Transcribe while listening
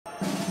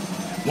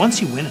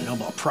Once you win a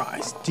Nobel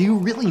Prize, do you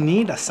really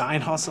need a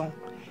side hustle?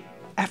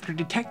 After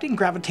detecting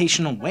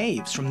gravitational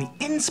waves from the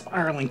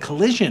in-spiraling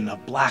collision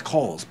of black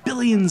holes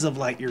billions of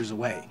light years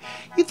away,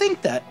 you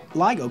think that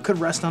LIGO could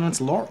rest on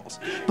its laurels.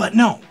 But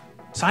no,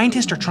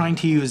 scientists are trying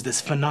to use this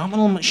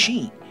phenomenal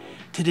machine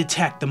to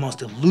detect the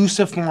most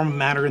elusive form of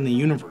matter in the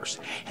universe.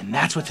 And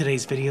that's what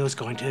today's video is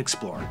going to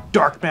explore: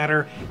 dark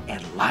matter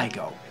and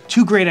LIGO.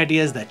 Two great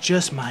ideas that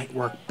just might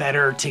work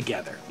better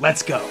together.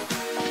 Let's go.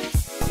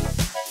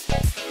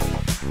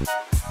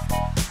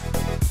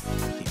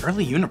 The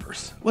early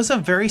universe was a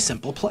very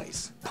simple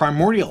place.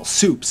 Primordial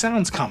soup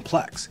sounds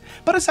complex,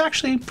 but it's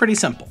actually pretty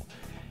simple.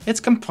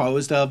 It's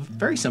composed of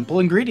very simple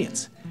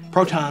ingredients: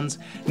 protons,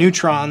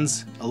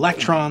 neutrons,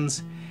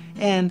 electrons,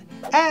 and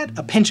add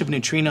a pinch of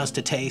neutrinos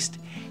to taste,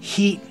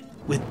 heat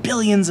with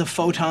billions of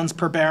photons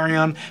per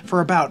baryon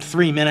for about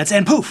 3 minutes,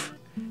 and poof!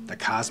 The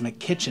cosmic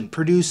kitchen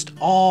produced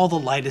all the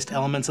lightest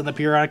elements on the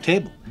periodic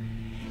table.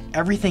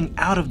 Everything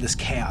out of this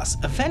chaos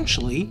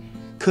eventually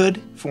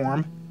could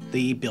form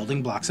the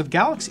building blocks of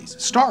galaxies.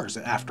 Stars,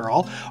 after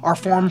all, are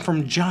formed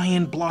from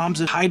giant blobs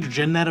of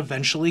hydrogen that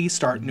eventually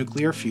start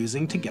nuclear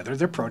fusing together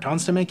their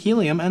protons to make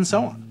helium, and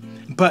so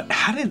on. But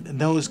how did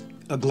those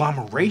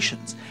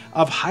agglomerations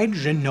of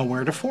hydrogen know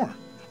where to form?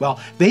 Well,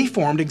 they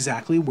formed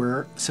exactly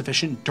where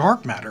sufficient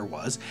dark matter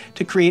was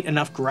to create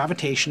enough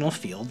gravitational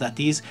field that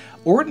these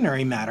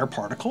ordinary matter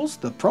particles,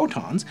 the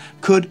protons,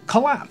 could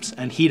collapse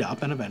and heat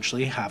up and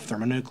eventually have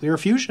thermonuclear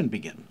fusion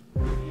begin.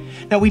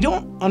 Now, we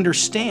don't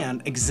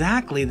understand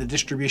exactly the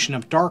distribution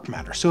of dark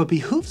matter, so it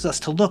behooves us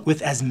to look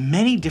with as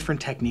many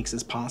different techniques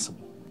as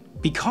possible.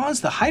 Because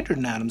the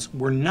hydrogen atoms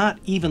were not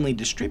evenly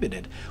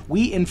distributed,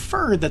 we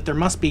infer that there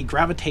must be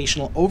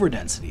gravitational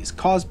overdensities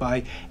caused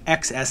by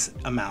excess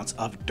amounts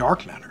of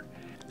dark matter.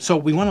 So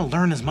we want to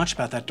learn as much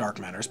about that dark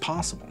matter as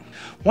possible.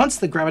 Once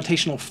the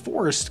gravitational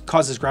force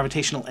causes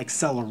gravitational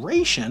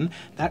acceleration,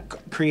 that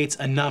creates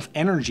enough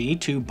energy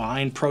to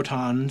bind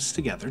protons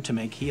together to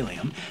make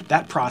helium.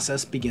 That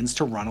process begins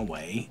to run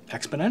away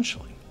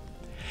exponentially.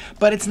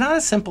 But it's not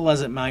as simple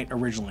as it might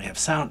originally have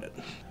sounded.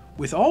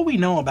 With all we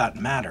know about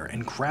matter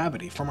and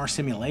gravity from our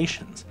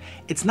simulations,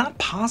 it's not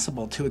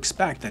possible to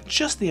expect that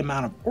just the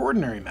amount of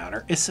ordinary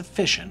matter is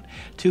sufficient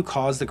to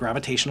cause the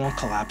gravitational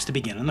collapse to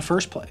begin in the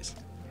first place.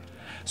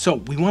 So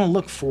we want to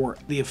look for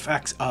the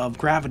effects of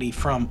gravity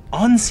from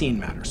unseen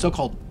matter,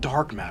 so-called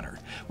dark matter,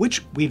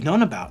 which we've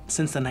known about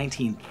since the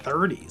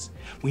 1930s.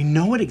 We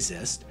know it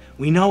exists,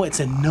 we know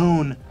it's a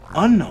known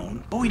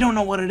unknown, but we don't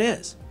know what it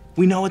is.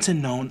 We know it's a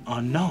known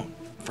unknown.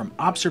 From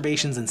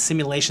observations and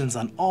simulations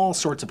on all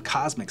sorts of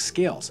cosmic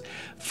scales,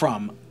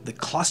 from the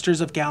clusters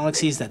of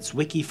galaxies that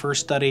Zwicky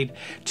first studied,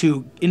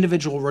 to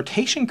individual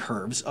rotation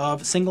curves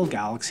of single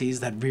galaxies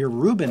that Vera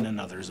Rubin and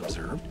others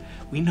observed,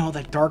 we know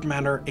that dark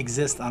matter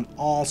exists on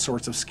all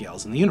sorts of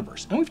scales in the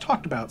universe. And we've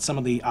talked about some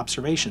of the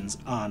observations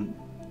on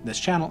this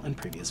channel in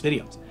previous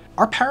videos.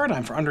 Our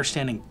paradigm for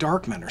understanding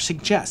dark matter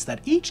suggests that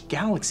each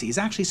galaxy is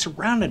actually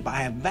surrounded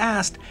by a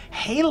vast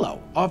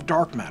halo of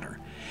dark matter.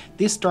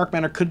 This dark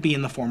matter could be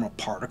in the form of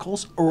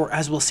particles, or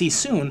as we'll see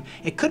soon,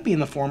 it could be in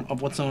the form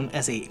of what's known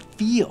as a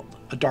field,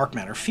 a dark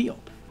matter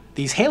field.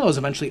 These halos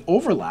eventually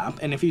overlap,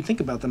 and if you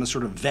think about them as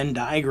sort of Venn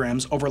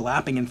diagrams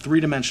overlapping in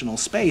three-dimensional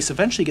space,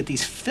 eventually get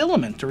these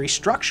filamentary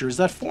structures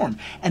that form,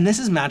 and this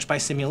is matched by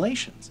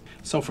simulations.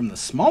 So from the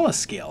smallest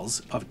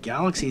scales of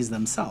galaxies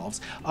themselves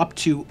up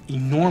to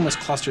enormous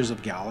clusters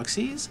of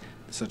galaxies,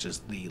 such as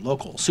the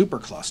local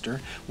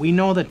supercluster, we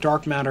know that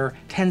dark matter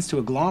tends to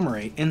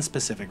agglomerate in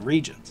specific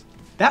regions.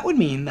 That would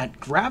mean that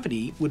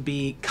gravity would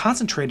be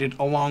concentrated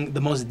along the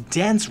most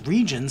dense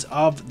regions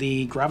of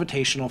the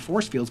gravitational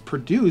force fields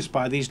produced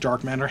by these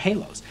dark matter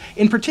halos.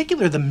 In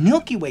particular, the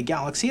Milky Way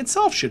galaxy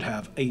itself should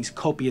have a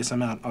copious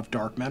amount of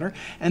dark matter,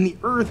 and the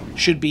Earth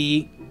should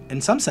be, in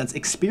some sense,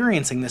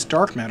 experiencing this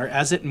dark matter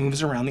as it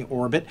moves around the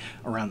orbit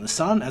around the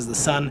Sun, as the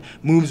Sun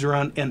moves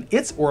around in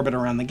its orbit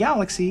around the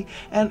galaxy,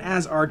 and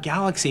as our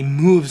galaxy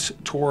moves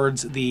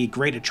towards the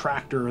great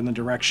attractor in the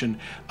direction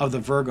of the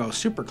Virgo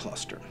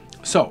supercluster.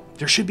 So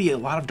there should be a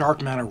lot of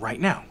dark matter right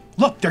now.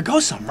 Look, there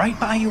goes some right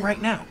by you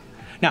right now.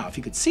 Now, if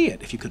you could see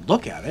it, if you could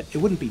look at it, it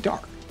wouldn't be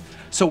dark.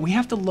 So we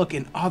have to look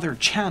in other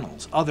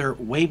channels, other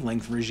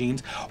wavelength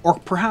regimes, or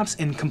perhaps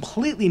in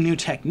completely new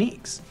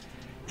techniques.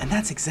 And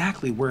that's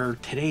exactly where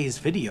today's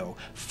video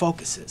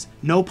focuses,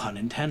 no pun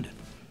intended.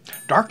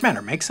 Dark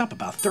matter makes up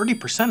about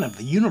 30% of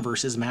the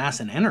universe's mass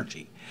and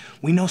energy.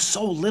 We know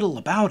so little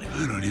about it.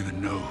 I don't even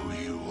know who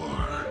you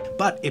are.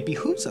 But it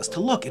behooves us to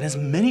look at as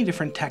many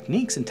different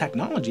techniques and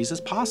technologies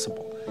as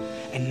possible.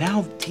 And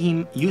now the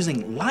team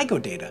using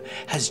LIGO data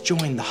has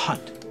joined the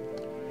hunt.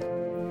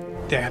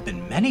 There have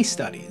been many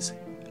studies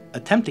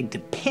attempting to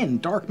pin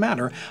dark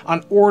matter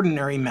on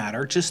ordinary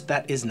matter just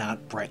that is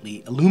not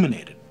brightly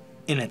illuminated.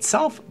 In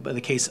itself, by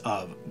the case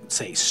of,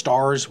 say,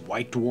 stars,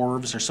 white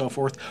dwarfs, or so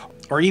forth,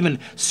 or even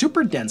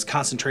super dense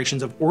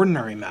concentrations of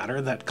ordinary matter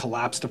that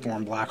collapse to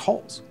form black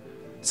holes.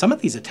 Some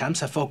of these attempts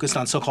have focused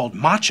on so-called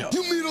macho.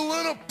 You made a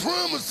lot of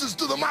promises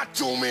to the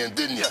macho man,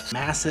 didn't you?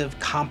 Massive,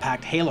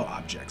 compact halo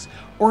objects,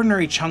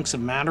 ordinary chunks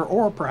of matter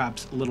or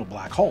perhaps little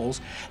black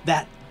holes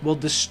that will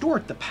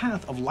distort the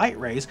path of light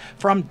rays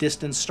from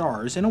distant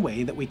stars in a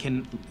way that we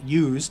can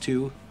use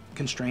to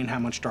constrain how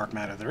much dark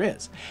matter there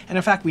is. And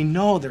in fact, we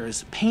know there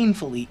is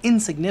painfully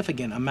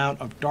insignificant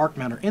amount of dark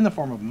matter in the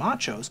form of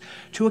machos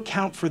to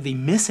account for the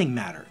missing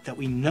matter that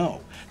we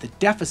know, the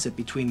deficit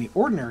between the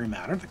ordinary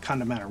matter, the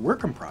kind of matter we're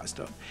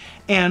comprised of,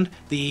 and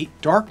the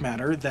dark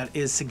matter that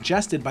is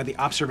suggested by the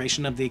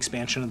observation of the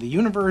expansion of the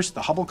universe,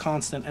 the Hubble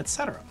constant,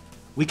 etc.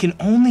 We can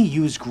only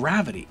use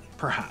gravity,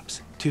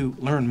 perhaps, to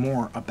learn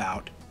more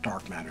about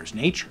dark matter's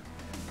nature.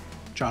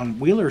 John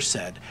Wheeler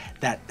said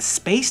that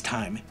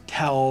space-time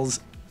tells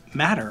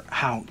matter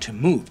how to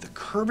move. The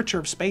curvature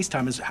of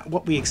space-time is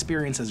what we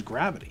experience as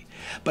gravity.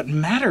 But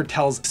matter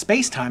tells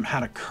space-time how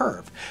to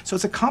curve. So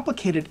it's a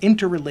complicated,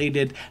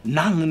 interrelated,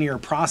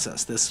 nonlinear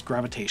process, this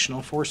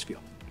gravitational force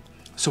field.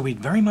 So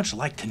we'd very much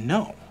like to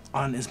know,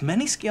 on as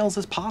many scales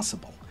as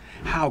possible,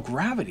 how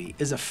gravity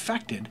is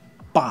affected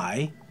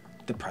by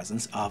the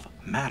presence of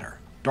matter,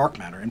 dark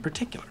matter in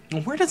particular.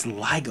 Now, where does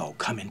LIGO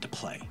come into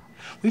play?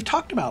 We've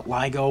talked about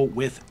LIGO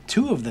with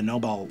two of the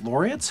Nobel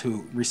laureates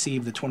who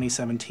received the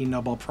 2017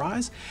 Nobel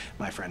Prize,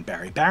 my friend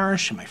Barry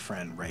Barish and my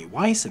friend Ray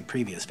Weiss, in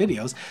previous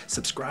videos.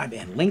 Subscribe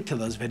and link to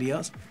those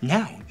videos.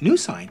 Now, new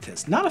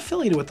scientists, not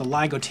affiliated with the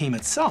LIGO team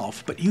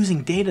itself, but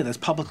using data that's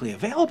publicly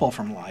available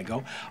from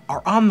LIGO,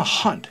 are on the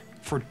hunt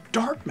for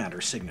dark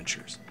matter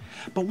signatures.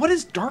 But what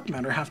does dark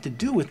matter have to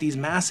do with these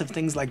massive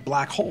things like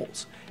black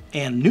holes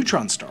and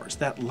neutron stars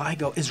that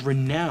LIGO is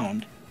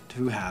renowned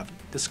to have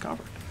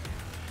discovered?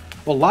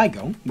 Well,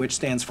 LIGO, which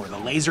stands for the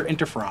Laser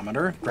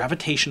Interferometer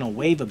Gravitational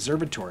Wave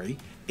Observatory,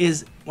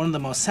 is one of the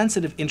most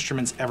sensitive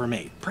instruments ever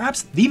made,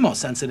 perhaps the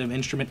most sensitive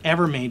instrument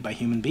ever made by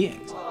human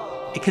beings.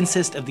 It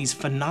consists of these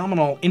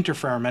phenomenal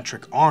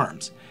interferometric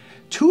arms,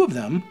 two of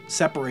them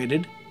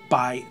separated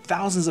by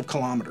thousands of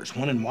kilometers,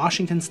 one in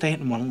Washington State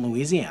and one in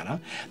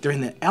Louisiana. They're in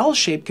the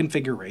L-shaped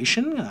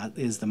configuration,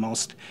 is the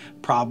most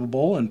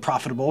probable and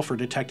profitable for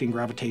detecting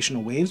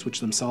gravitational waves, which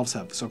themselves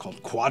have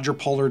so-called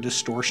quadrupolar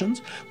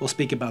distortions. We'll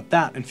speak about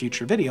that in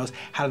future videos,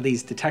 how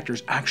these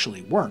detectors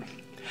actually work.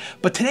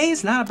 But today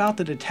is not about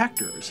the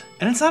detectors,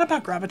 and it's not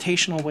about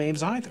gravitational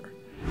waves either.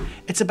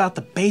 It's about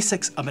the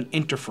basics of an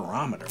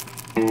interferometer.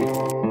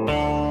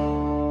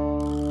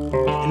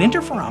 An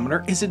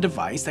interferometer is a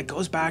device that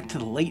goes back to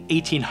the late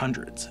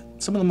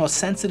 1800s, some of the most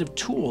sensitive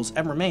tools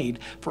ever made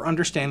for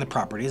understanding the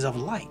properties of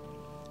light.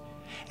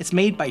 It's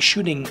made by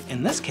shooting,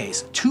 in this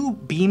case, two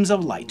beams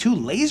of light, two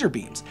laser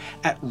beams,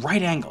 at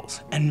right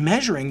angles, and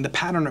measuring the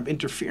pattern of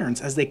interference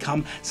as they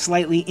come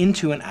slightly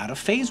into and out of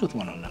phase with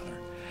one another.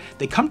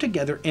 They come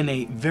together in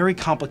a very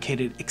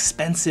complicated,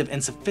 expensive,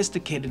 and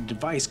sophisticated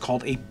device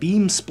called a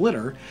beam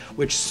splitter,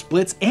 which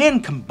splits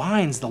and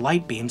combines the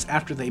light beams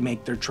after they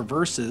make their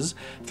traverses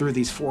through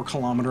these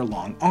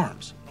 4-kilometer-long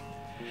arms.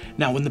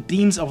 Now, when the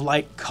beams of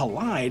light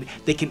collide,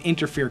 they can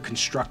interfere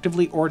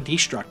constructively or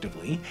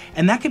destructively,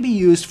 and that can be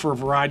used for a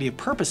variety of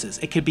purposes.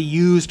 It could be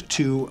used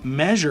to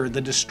measure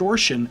the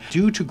distortion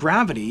due to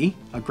gravity,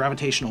 a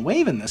gravitational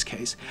wave in this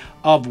case,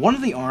 of one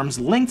of the arm's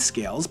length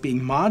scales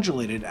being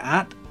modulated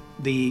at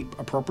the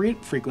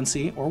appropriate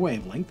frequency or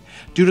wavelength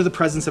due to the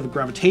presence of a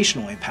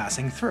gravitational wave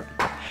passing through.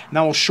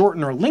 Now we'll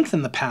shorten or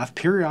lengthen the path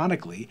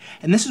periodically,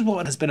 and this is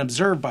what has been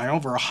observed by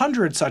over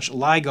 100 such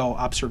LIGO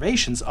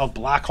observations of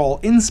black hole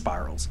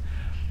inspirals.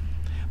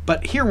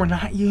 But here we're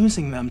not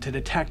using them to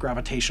detect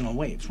gravitational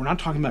waves. We're not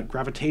talking about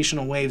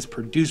gravitational waves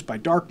produced by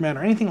dark matter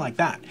or anything like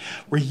that.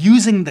 We're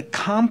using the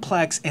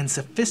complex and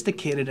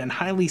sophisticated and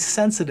highly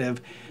sensitive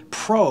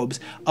probes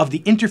of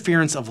the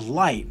interference of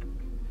light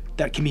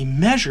that can be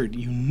measured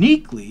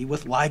uniquely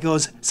with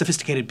LIGO's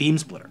sophisticated beam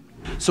splitter.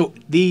 So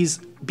these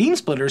beam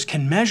splitters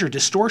can measure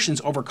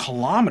distortions over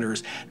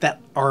kilometers that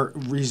are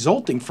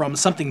resulting from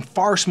something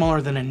far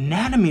smaller than a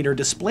nanometer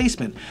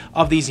displacement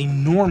of these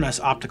enormous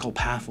optical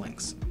path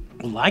lengths.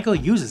 What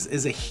LIGO uses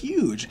is a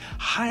huge,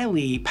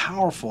 highly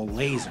powerful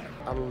laser.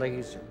 A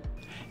laser.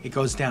 It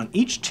goes down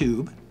each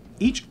tube,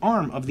 each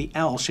arm of the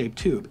L-shaped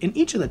tube, in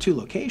each of the two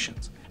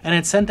locations. And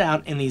it's sent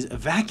out in these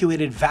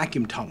evacuated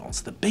vacuum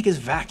tunnels, the biggest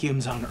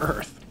vacuums on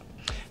Earth.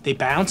 They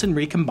bounce and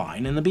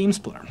recombine in the beam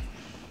splitter.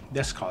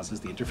 This causes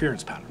the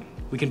interference pattern.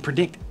 We can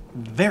predict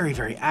very,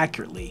 very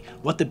accurately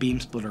what the beam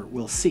splitter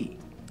will see,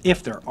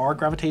 if there are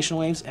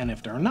gravitational waves and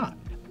if there are not.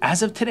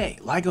 As of today,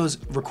 LIGO's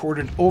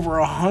recorded over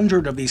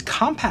 100 of these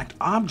compact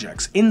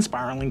objects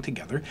inspiraling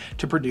together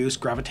to produce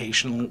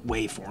gravitational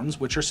waveforms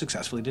which are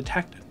successfully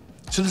detected.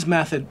 So this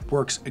method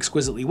works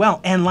exquisitely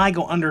well, and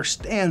LIGO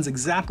understands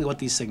exactly what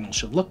these signals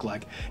should look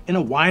like in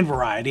a wide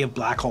variety of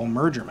black hole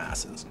merger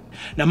masses.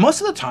 Now,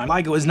 most of the time,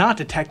 LIGO is not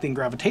detecting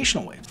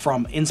gravitational waves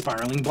from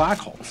inspiraling black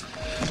holes.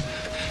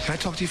 Can I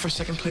talk to you for a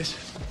second, please?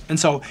 And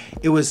so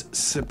it was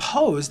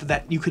supposed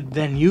that you could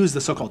then use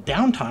the so-called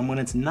downtime when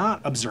it's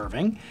not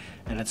observing,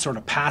 and it's sort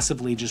of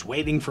passively just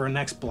waiting for a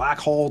next black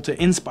hole to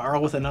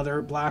inspiral with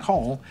another black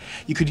hole.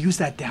 You could use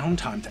that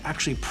downtime to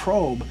actually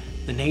probe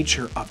the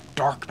nature of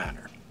dark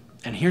matter.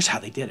 And here's how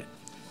they did it.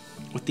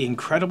 With the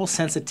incredible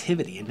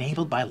sensitivity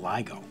enabled by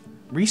LIGO,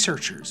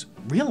 researchers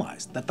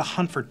realized that the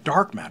hunt for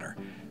dark matter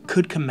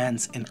could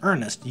commence in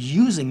earnest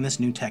using this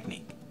new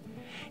technique.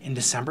 In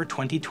December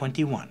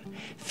 2021,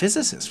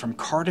 physicists from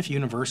Cardiff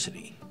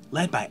University,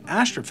 led by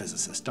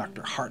astrophysicist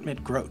Dr.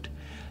 Hartmut Grote,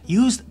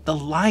 used the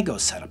LIGO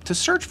setup to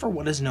search for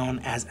what is known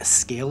as a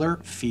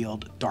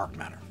scalar-field dark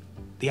matter.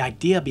 The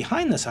idea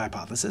behind this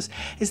hypothesis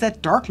is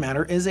that dark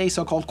matter is a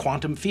so-called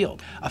quantum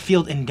field, a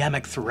field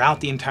endemic throughout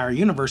the entire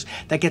universe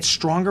that gets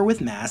stronger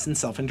with mass and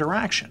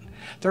self-interaction.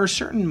 There are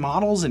certain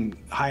models in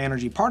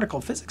high-energy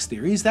particle physics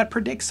theories that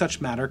predict such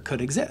matter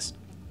could exist.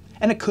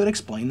 And it could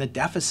explain the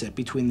deficit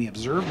between the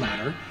observed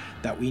matter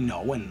that we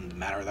know and the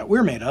matter that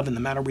we're made of and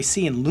the matter we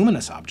see in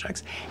luminous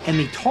objects and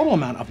the total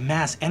amount of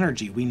mass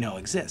energy we know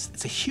exists.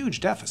 It's a huge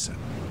deficit.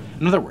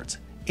 In other words,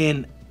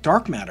 in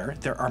dark matter,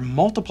 there are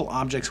multiple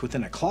objects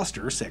within a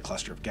cluster, say a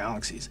cluster of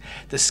galaxies.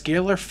 The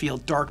scalar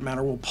field dark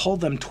matter will pull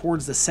them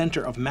towards the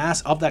center of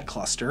mass of that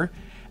cluster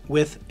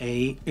with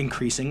a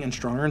increasing and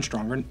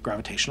stronger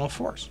gravitational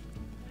force.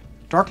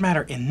 Dark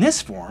matter in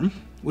this form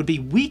would be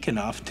weak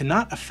enough to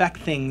not affect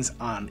things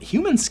on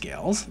human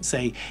scales.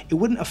 Say, it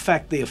wouldn't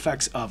affect the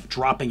effects of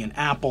dropping an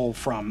apple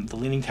from the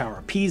Leaning Tower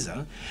of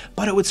Pisa,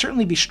 but it would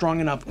certainly be strong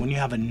enough when you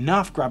have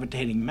enough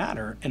gravitating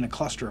matter in a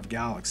cluster of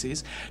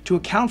galaxies to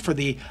account for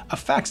the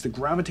effects, the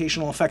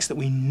gravitational effects that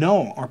we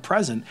know are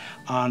present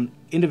on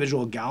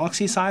individual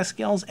galaxy size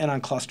scales and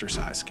on cluster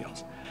size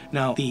scales.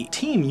 Now, the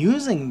team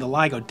using the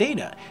LIGO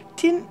data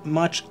didn't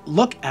much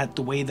look at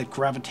the way that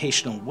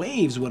gravitational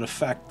waves would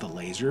affect the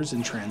lasers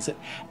in transit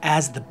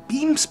as the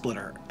beam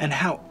splitter and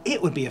how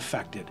it would be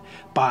affected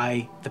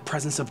by the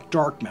presence of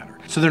dark matter.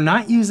 So they're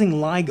not using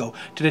LIGO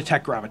to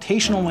detect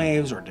gravitational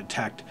waves or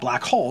detect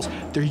black holes.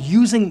 They're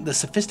using the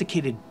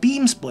sophisticated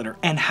beam splitter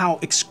and how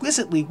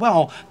exquisitely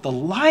well the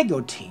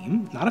LIGO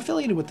team, not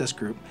affiliated with this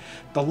group,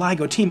 the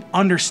LIGO team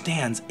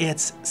understands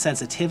its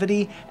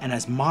sensitivity and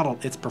has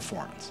modeled its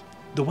performance.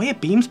 The way a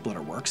beam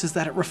splitter works is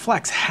that it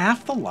reflects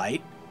half the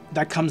light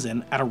that comes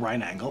in at a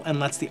right angle and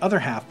lets the other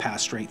half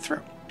pass straight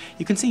through.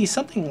 You can see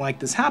something like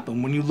this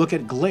happen when you look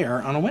at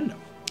glare on a window.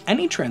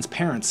 Any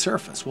transparent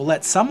surface will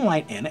let some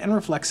light in and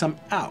reflect some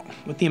out,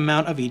 with the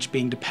amount of each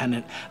being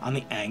dependent on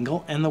the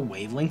angle and the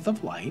wavelength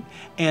of light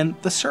and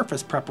the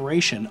surface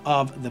preparation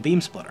of the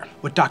beam splitter.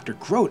 What Dr.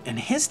 Grote and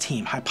his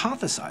team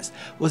hypothesized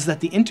was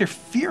that the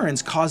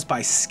interference caused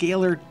by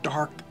scalar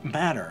dark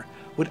matter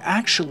would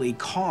actually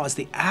cause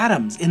the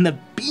atoms in the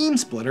beam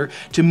splitter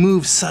to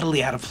move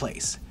subtly out of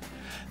place,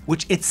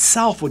 which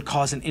itself would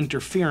cause an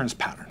interference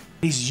pattern.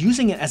 He's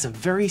using it as a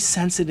very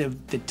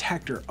sensitive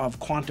detector of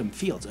quantum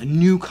fields, a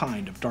new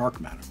kind of dark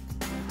matter.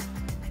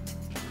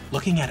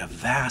 Looking at a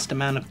vast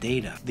amount of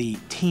data, the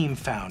team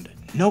found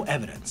no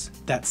evidence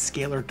that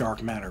scalar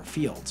dark matter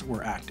fields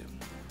were active.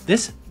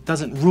 This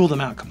doesn't rule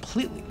them out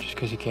completely. Just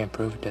because you can't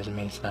prove it doesn't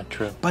mean it's not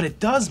true. But it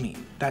does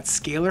mean that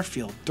scalar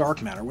field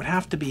dark matter would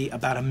have to be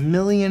about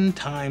 1,000,000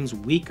 times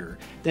weaker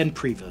than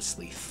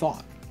previously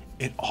thought.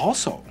 It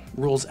also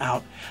rules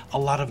out a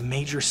lot of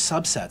major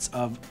subsets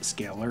of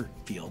scalar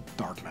field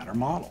dark matter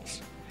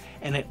models.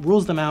 And it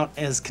rules them out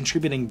as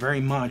contributing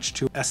very much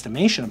to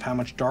estimation of how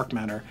much dark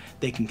matter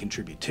they can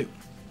contribute to.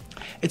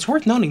 It's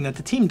worth noting that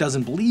the team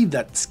doesn't believe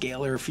that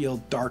scalar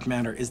field dark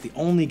matter is the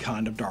only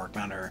kind of dark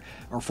matter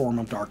or form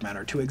of dark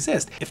matter to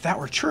exist. If that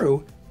were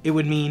true, it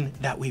would mean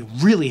that we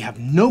really have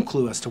no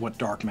clue as to what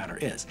dark matter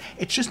is.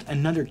 It's just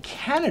another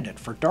candidate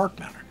for dark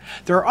matter.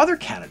 There are other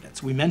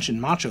candidates. We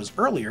mentioned machos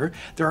earlier.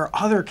 There are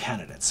other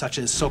candidates, such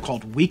as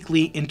so-called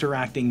weakly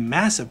interacting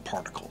massive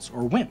particles,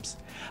 or WIMPs.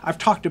 I've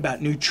talked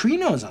about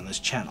neutrinos on this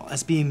channel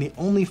as being the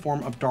only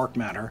form of dark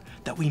matter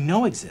that we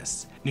know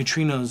exists.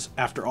 Neutrinos,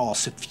 after all,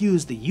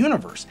 suffuse the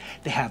universe.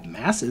 They have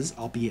masses,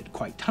 albeit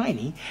quite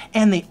tiny,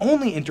 and they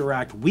only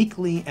interact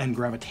weakly and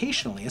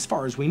gravitationally as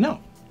far as we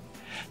know.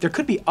 There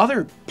could be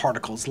other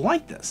particles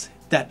like this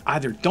that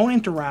either don't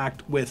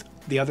interact with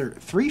the other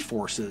three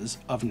forces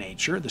of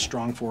nature, the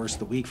strong force,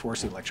 the weak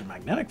force, the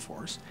electromagnetic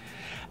force,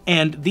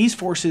 and these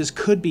forces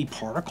could be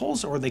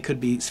particles or they could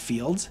be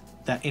fields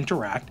that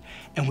interact,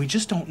 and we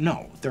just don't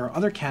know. There are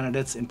other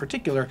candidates, in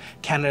particular,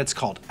 candidates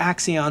called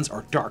axions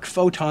or dark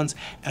photons,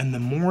 and the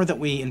more that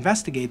we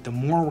investigate, the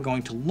more we're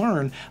going to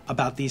learn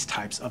about these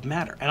types of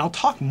matter. And I'll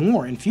talk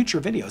more in future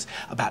videos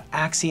about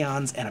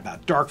axions and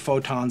about dark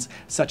photons,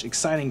 such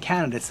exciting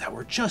candidates that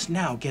we're just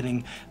now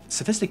getting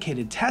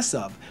sophisticated tests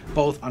of,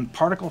 both on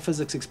particle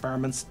physics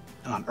experiments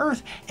on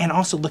Earth and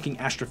also looking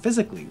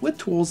astrophysically with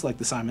tools like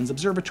the Simons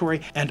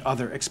Observatory and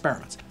other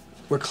experiments.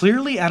 We're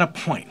clearly at a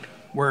point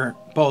where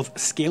both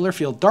scalar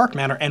field dark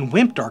matter and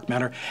WIMP dark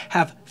matter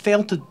have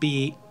failed to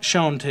be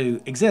shown to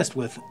exist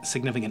with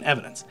significant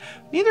evidence.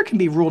 Neither can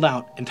be ruled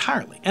out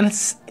entirely, and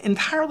it's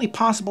entirely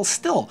possible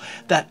still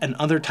that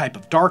another type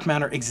of dark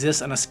matter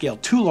exists on a scale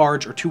too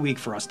large or too weak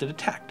for us to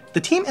detect.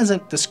 The team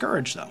isn't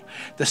discouraged though.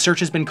 The search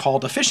has been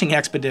called a fishing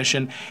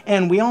expedition,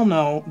 and we all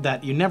know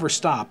that you never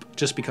stop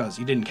just because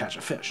you didn't catch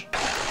a fish.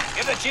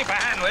 Give the chief a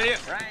hand, will you?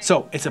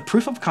 So it's a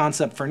proof of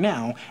concept for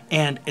now,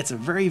 and it's a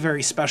very,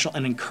 very special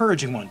and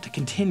encouraging one to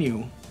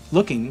continue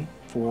looking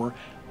for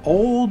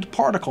old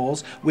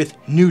particles with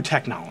new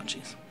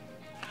technologies.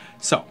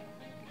 So,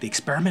 the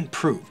experiment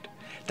proved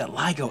that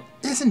LIGO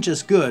isn't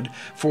just good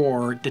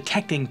for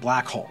detecting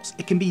black holes.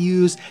 It can be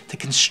used to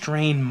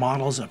constrain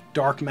models of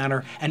dark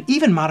matter and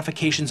even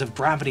modifications of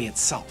gravity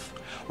itself.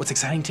 What's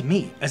exciting to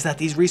me is that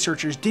these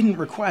researchers didn't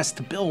request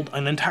to build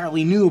an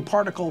entirely new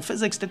particle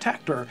physics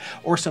detector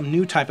or some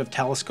new type of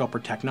telescope or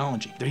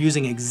technology. They're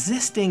using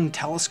existing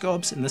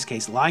telescopes, in this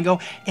case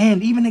LIGO,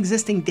 and even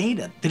existing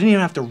data. They didn't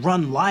even have to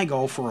run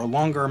LIGO for a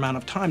longer amount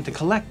of time to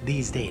collect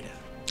these data.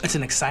 It's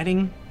an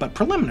exciting but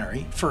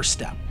preliminary first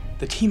step.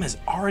 The team has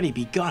already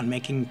begun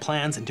making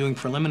plans and doing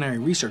preliminary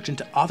research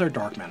into other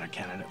dark matter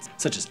candidates,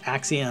 such as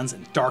axions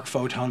and dark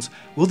photons.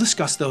 We'll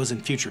discuss those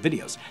in future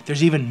videos.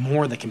 There's even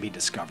more that can be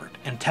discovered,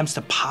 and attempts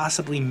to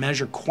possibly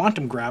measure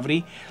quantum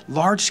gravity,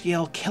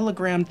 large-scale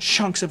kilogram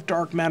chunks of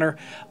dark matter,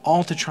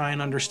 all to try and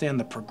understand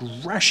the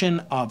progression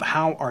of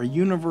how our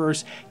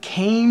universe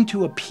came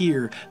to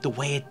appear the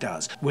way it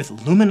does, with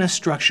luminous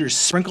structures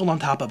sprinkled on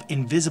top of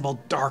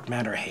invisible dark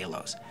matter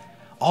halos.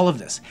 All of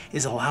this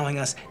is allowing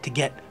us to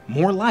get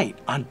more light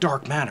on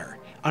dark matter,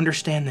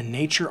 understand the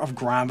nature of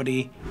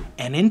gravity,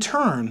 and in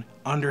turn,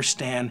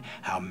 understand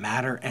how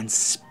matter and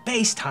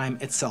space-time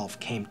itself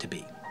came to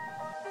be.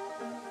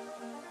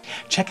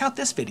 Check out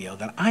this video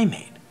that I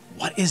made,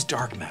 What is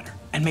Dark Matter?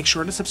 And make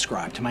sure to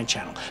subscribe to my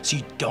channel so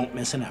you don't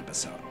miss an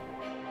episode.